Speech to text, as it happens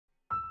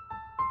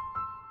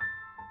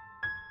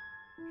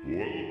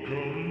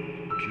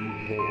Welcome to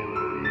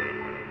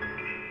Horrorland,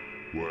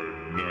 where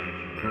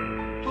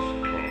nightmares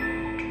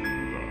come to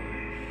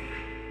life.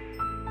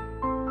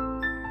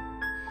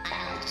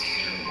 I'll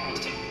tell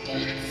what it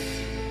beats.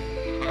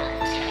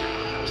 I'll tell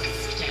how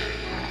skin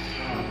off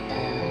her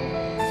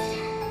bones.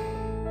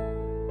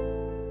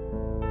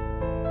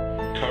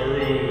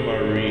 Karu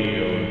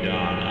Marie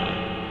O'Donna,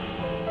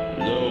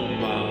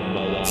 Loma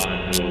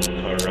Milano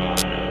Carano.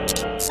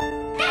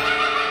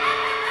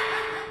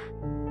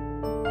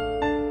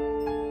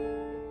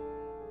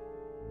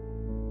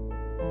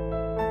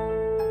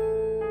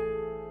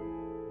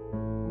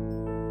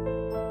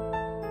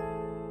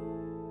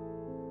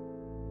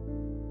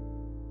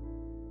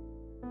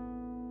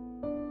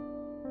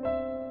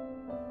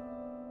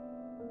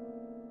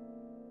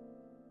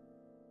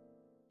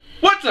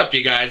 What's up,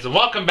 you guys, and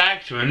welcome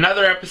back to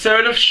another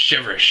episode of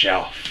Shiver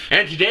Shelf.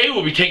 And today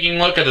we'll be taking a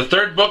look at the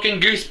third book in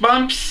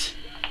Goosebumps,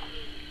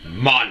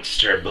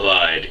 Monster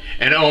Blood.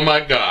 And oh my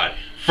god,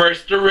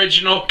 first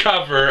original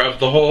cover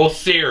of the whole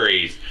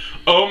series.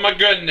 Oh my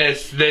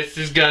goodness, this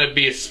is gonna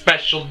be a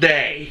special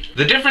day.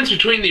 The difference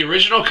between the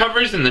original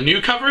covers and the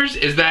new covers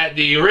is that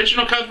the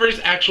original covers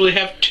actually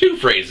have two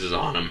phrases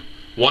on them.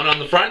 One on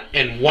the front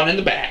and one in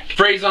the back.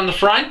 Phrase on the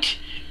front: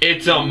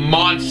 it's a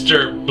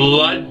monster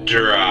blood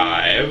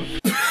drive.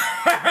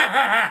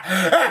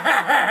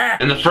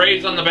 And the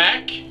phrase on the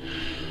back: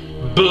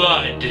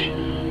 blood,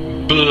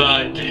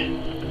 blood,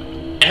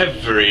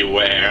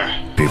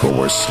 everywhere. People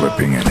were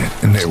slipping in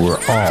it, and they were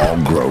all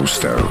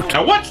grossed out.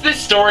 Now what's this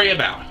story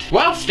about?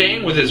 While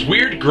staying with his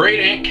weird great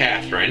Aunt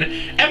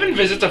Catherine, Evan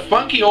visits a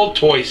funky old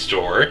toy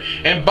store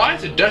and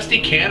buys a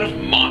dusty can of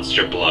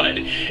Monster Blood.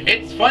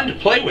 It's fun to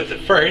play with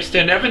at first,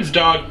 and Evan's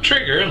dog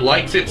Trigger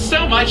likes it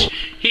so much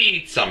he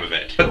eats some of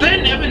it. But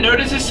then Evan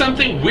notices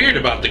something weird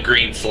about the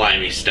green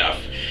slimy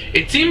stuff.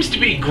 It seems to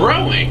be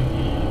growing,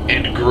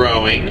 and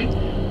growing,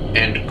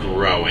 and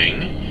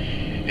growing,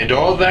 and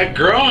all that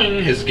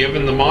growing has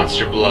given the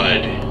Monster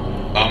Blood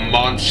a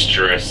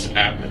monstrous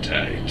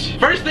appetite.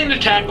 First thing to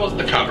tackle is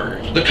the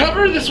cover. The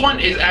cover of this one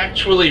is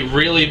actually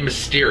really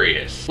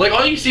mysterious. Like,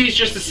 all you see is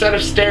just a set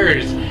of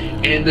stairs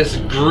and this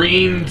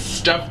green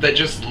stuff that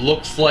just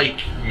looks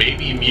like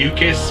maybe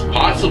mucus,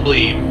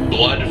 possibly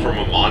blood from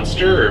a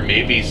monster, or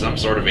maybe some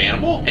sort of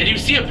animal. And you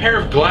see a pair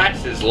of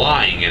glasses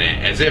lying in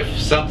it, as if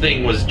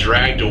something was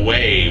dragged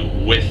away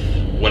with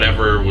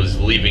whatever was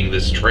leaving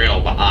this trail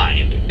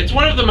behind. It's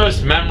one of the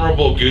most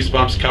memorable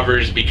Goosebumps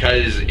covers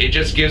because it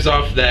just gives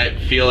off that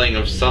feeling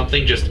of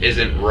something just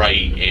isn't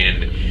right,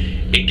 and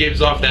it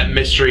gives off that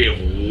mystery of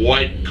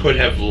what could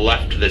have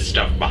left this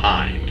stuff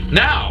behind.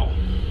 Now,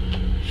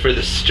 for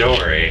the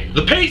story.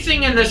 The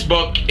pacing in this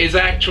book is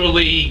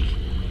actually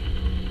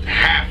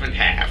half and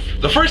half.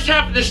 The first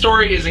half of this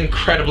story is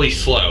incredibly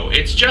slow.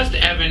 It's just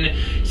Evan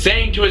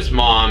saying to his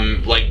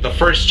mom, like the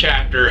first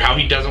chapter, how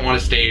he doesn't want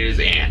to stay at his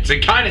aunt's.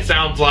 It kind of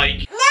sounds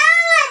like,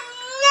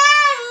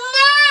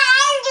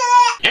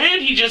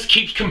 and he just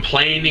keeps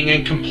complaining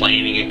and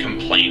complaining and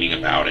complaining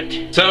about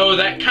it. So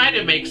that kind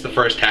of makes the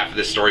first half of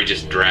this story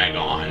just drag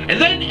on.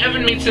 And then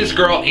Evan meets this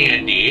girl,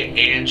 Andy,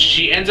 and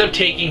she ends up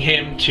taking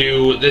him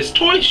to this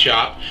toy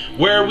shop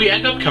where we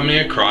end up coming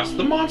across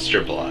the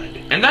Monster Blood.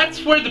 And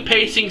that's where the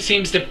pacing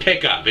seems to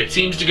pick up. It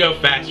seems to go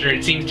faster,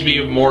 it seems to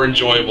be a more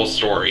enjoyable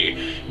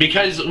story.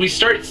 Because we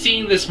start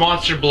seeing this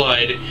Monster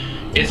Blood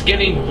is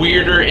getting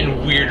weirder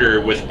and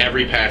weirder with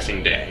every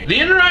passing day. The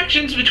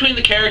interactions between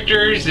the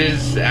characters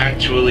is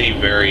actually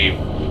very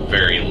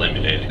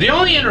limited. The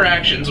only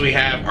interactions we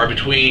have are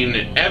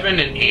between Evan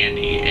and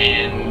Andy,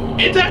 and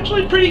it's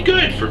actually pretty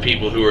good for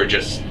people who are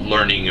just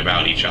learning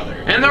about each other.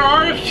 And there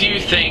are a few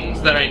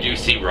things that I do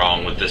see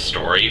wrong with this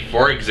story.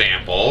 For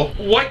example,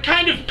 what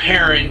kind of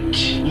parent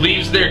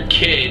leaves their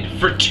kid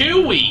for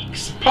 2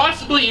 weeks,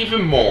 possibly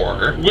even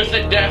more, with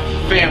a deaf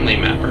family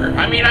member?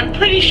 I mean, I'm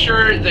pretty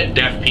sure that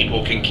deaf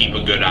people can keep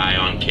a good eye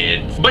on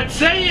kids, but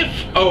say if,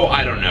 oh,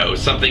 I don't know,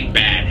 something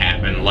bad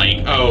happened,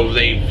 like, oh,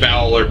 they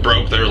fell or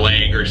broke their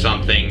leg or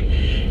something,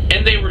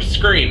 and they were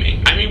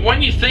screaming. I mean,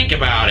 when you think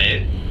about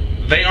it,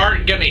 they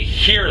aren't gonna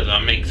hear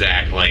them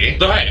exactly.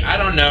 Though I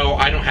don't know,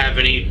 I don't have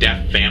any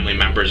deaf family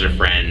members or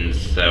friends,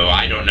 so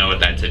I don't know what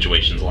that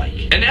situation's like.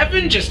 And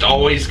Evan just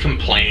always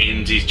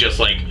complains. He's just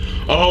like,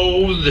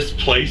 oh, this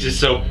place is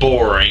so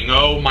boring.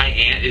 Oh, my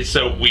aunt is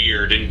so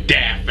weird and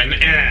deaf and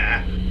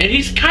And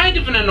he's kind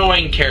of an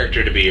annoying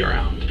character to be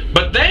around.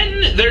 But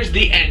then there's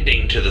the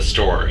ending to the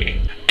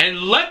story.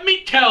 And let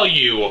me tell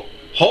you,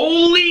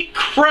 holy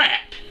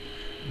crap,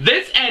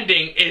 this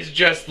ending is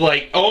just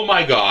like, oh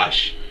my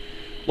gosh.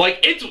 Like,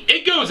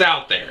 it goes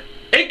out there.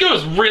 It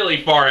goes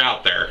really far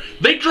out there.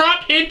 They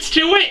drop hints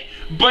to it,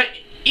 but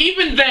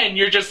even then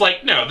you're just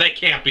like, no, that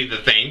can't be the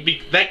thing.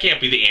 That can't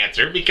be the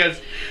answer,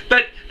 because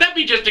that'd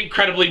be just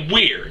incredibly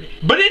weird.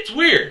 But it's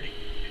weird.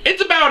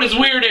 It's about as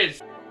weird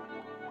as...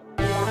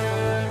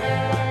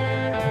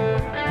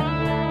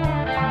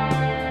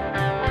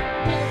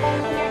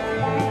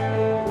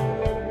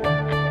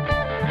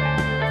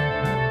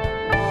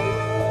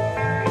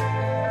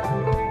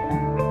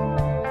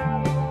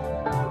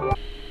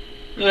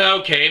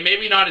 Okay,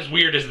 maybe not as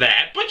weird as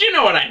that, but you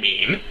know what I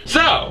mean.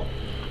 So,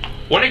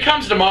 when it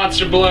comes to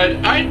Monster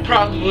Blood, I'd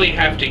probably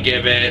have to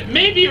give it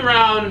maybe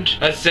around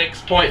a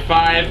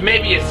 6.5,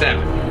 maybe a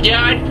 7.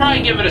 Yeah, I'd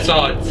probably give it a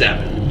solid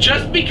 7.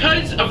 Just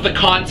because of the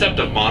concept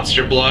of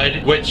Monster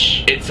Blood,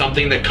 which it's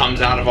something that comes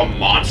out of a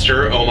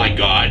monster. Oh my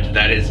god,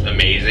 that is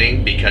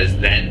amazing, because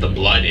then the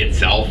blood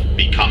itself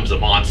becomes a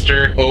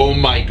monster. Oh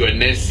my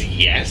goodness,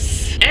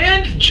 yes.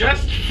 And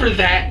just for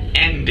that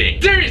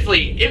ending.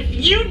 Seriously, if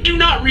you do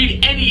not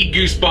read any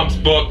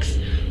Goosebumps books,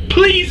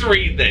 please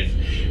read this.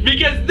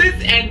 Because this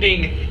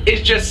ending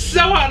is just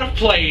so out of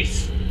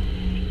place.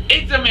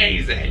 It's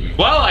amazing.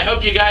 Well, I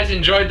hope you guys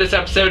enjoyed this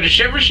episode of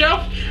Shiver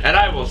Shelf, and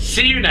I will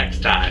see you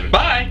next time.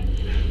 Bye!